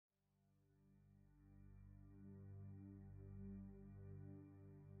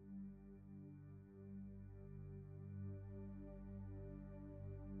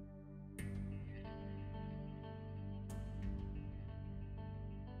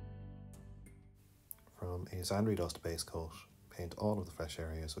from a Zandri dust base coat, paint all of the flesh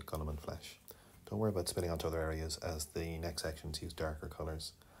areas with Gunman Flesh. Don't worry about spinning onto other areas, as the next sections use darker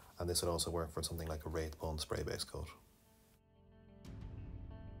colours, and this would also work for something like a Flayed Bone spray base coat.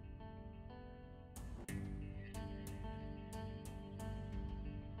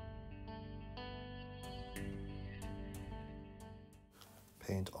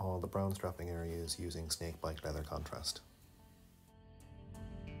 Paint all the brown strapping areas using Snakebite Leather contrast.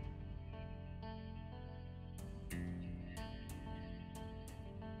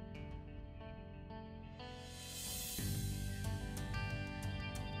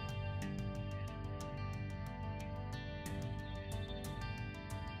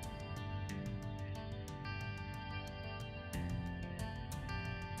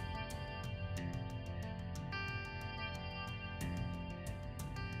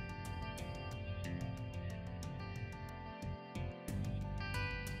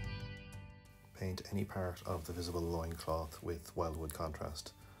 Paint any part of the visible loincloth with Wyldwood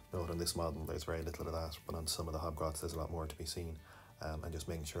contrast. Note on this model there's very little of that, but on some of the Hobgrots there's a lot more to be seen, and just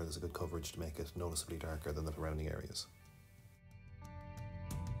making sure there's a good coverage to make it noticeably darker than the surrounding areas.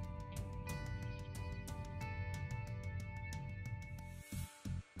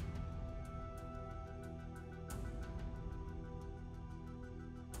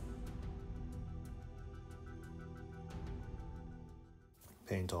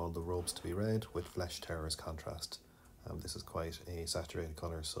 Paint all the robes to be red with Flesh Terror's contrast. This is quite a saturated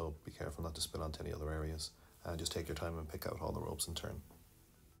colour, so be careful not to spill onto any other areas, and just take your time and pick out all the robes in turn.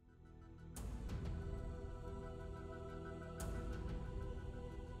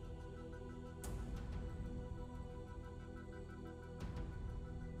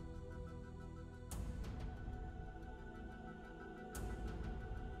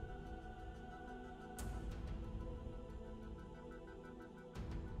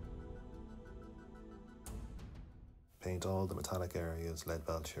 Paint all the metallic areas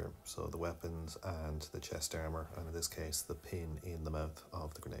Leadbelcher, so the weapons and the chest armour, and in this case the pin in the mouth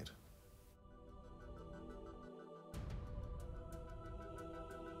of the grenade.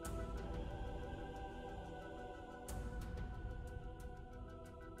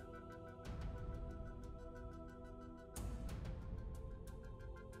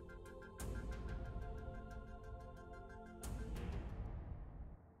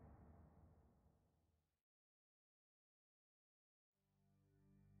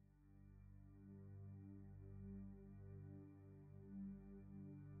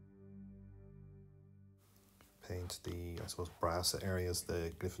 Paint the, I suppose, brass areas,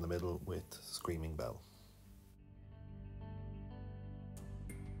 the glyph in the middle, with Screaming Bell.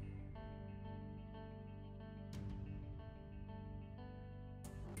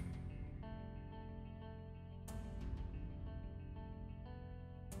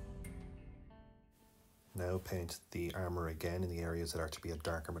 Now paint the armour again in the areas that are to be a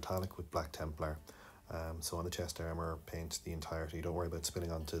darker metallic with Black Templar. So on the chest armour, paint the entirety. Don't worry about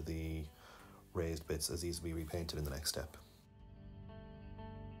spilling onto the raised bits, as these will be repainted in the next step.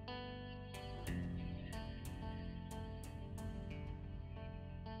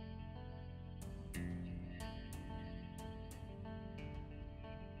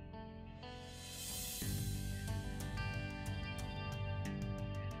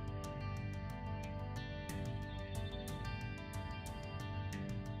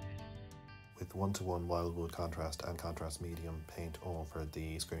 With 1:1 Wyldwood contrast and contrast medium, paint over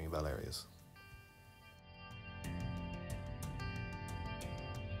the Screaming Bell areas.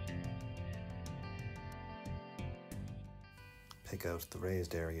 Pick out the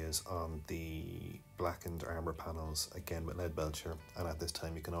raised areas on the blackened armour panels, again with Leadbelcher, and at this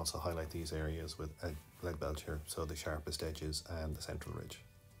time you can also highlight these areas with Leadbelcher, so the sharpest edges and the central ridge.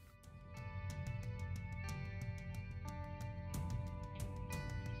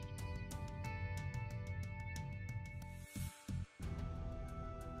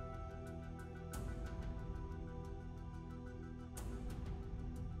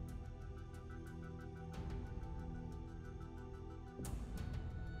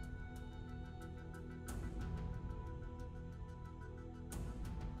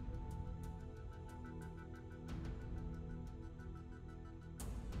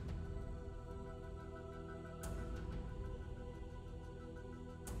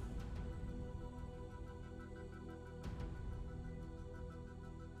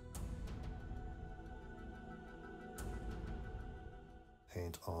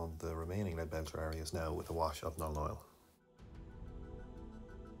 Paint on the remaining Leadbelcher areas now with a wash of Nuln Oil.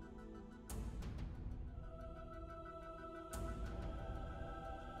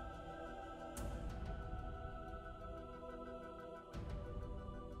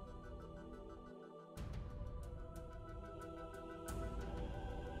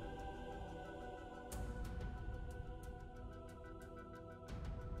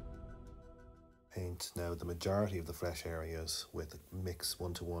 paint now the majority of the flesh areas with a mix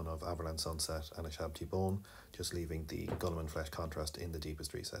 1-to-1 of Averland Sunset and Ushabti Bone, just leaving the Guilliman flesh contrast in the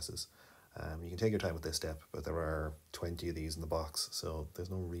deepest recesses. You can take your time with this step, but there are 20 of these in the box, so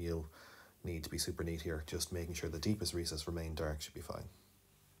there's no real need to be super neat here. Just making sure the deepest recess remain dark should be fine.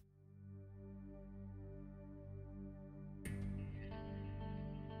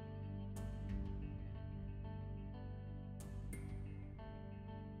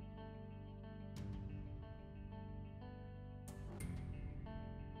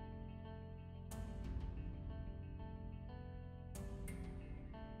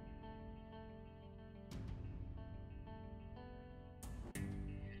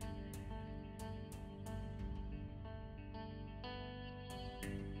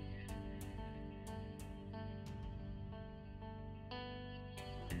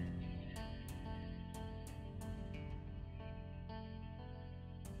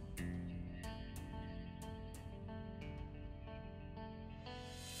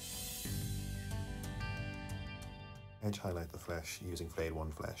 Edge highlight the flesh using Flayed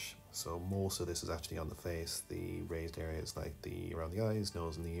One Flesh. So most of this is actually on the face, the raised areas like around the eyes,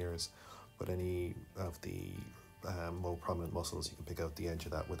 nose and the ears, but any of the more prominent muscles, you can pick out the edge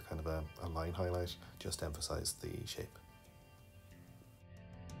of that with kind of a line highlight, just to emphasize the shape.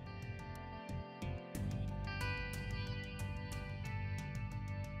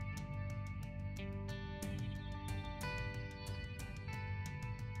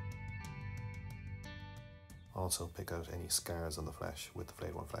 Also pick out any scars on the flesh with the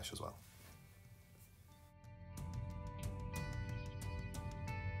Flayed One Flesh as well.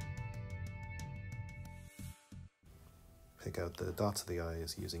 Pick out the dots of the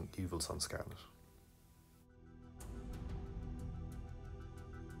eyes using Evil Sun Scarlet.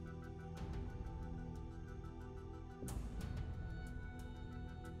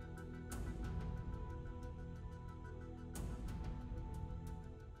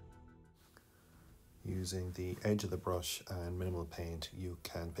 Using the edge of the brush and minimal paint, you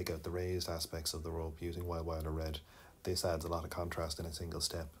can pick out the raised aspects of the robe using Wild Wilder Red. This adds a lot of contrast in a single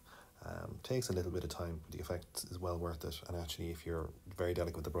step. Takes a little bit of time, but the effect is well worth it. And actually, if you're very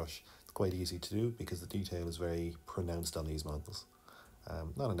delicate with the brush, it's quite easy to do because the detail is very pronounced on these models.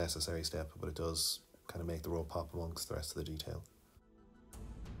 Not a necessary step, but it does kind of make the robe pop amongst the rest of the detail.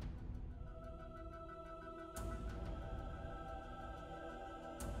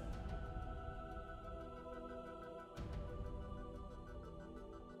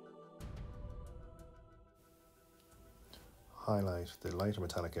 Highlight the lighter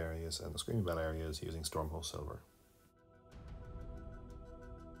metallic areas and the Screaming Bell areas using Stormhost Silver.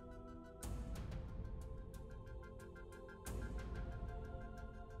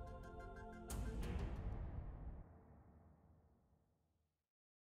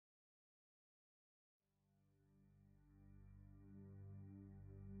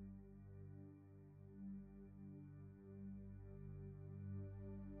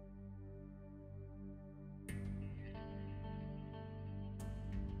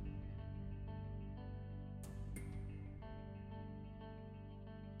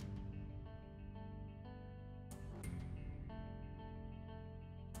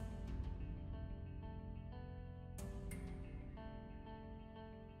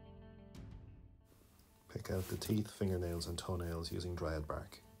 Pick out the teeth, fingernails and toenails using Dryad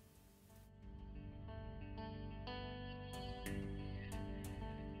Bark.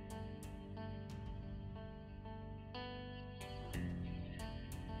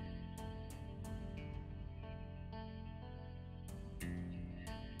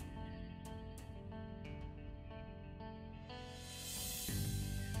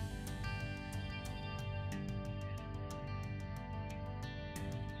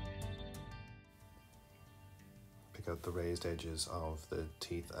 Pick out the raised edges of the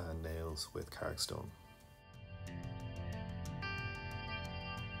teeth and nails with Karak Stone.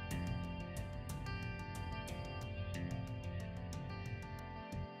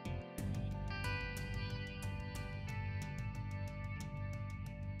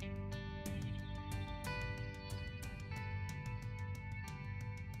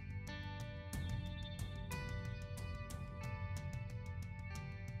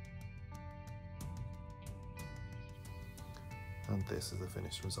 And this is the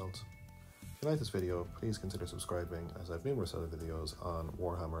finished result. If you like this video, please consider subscribing, as I have numerous other videos on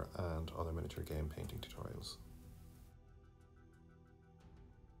Warhammer and other miniature game painting tutorials.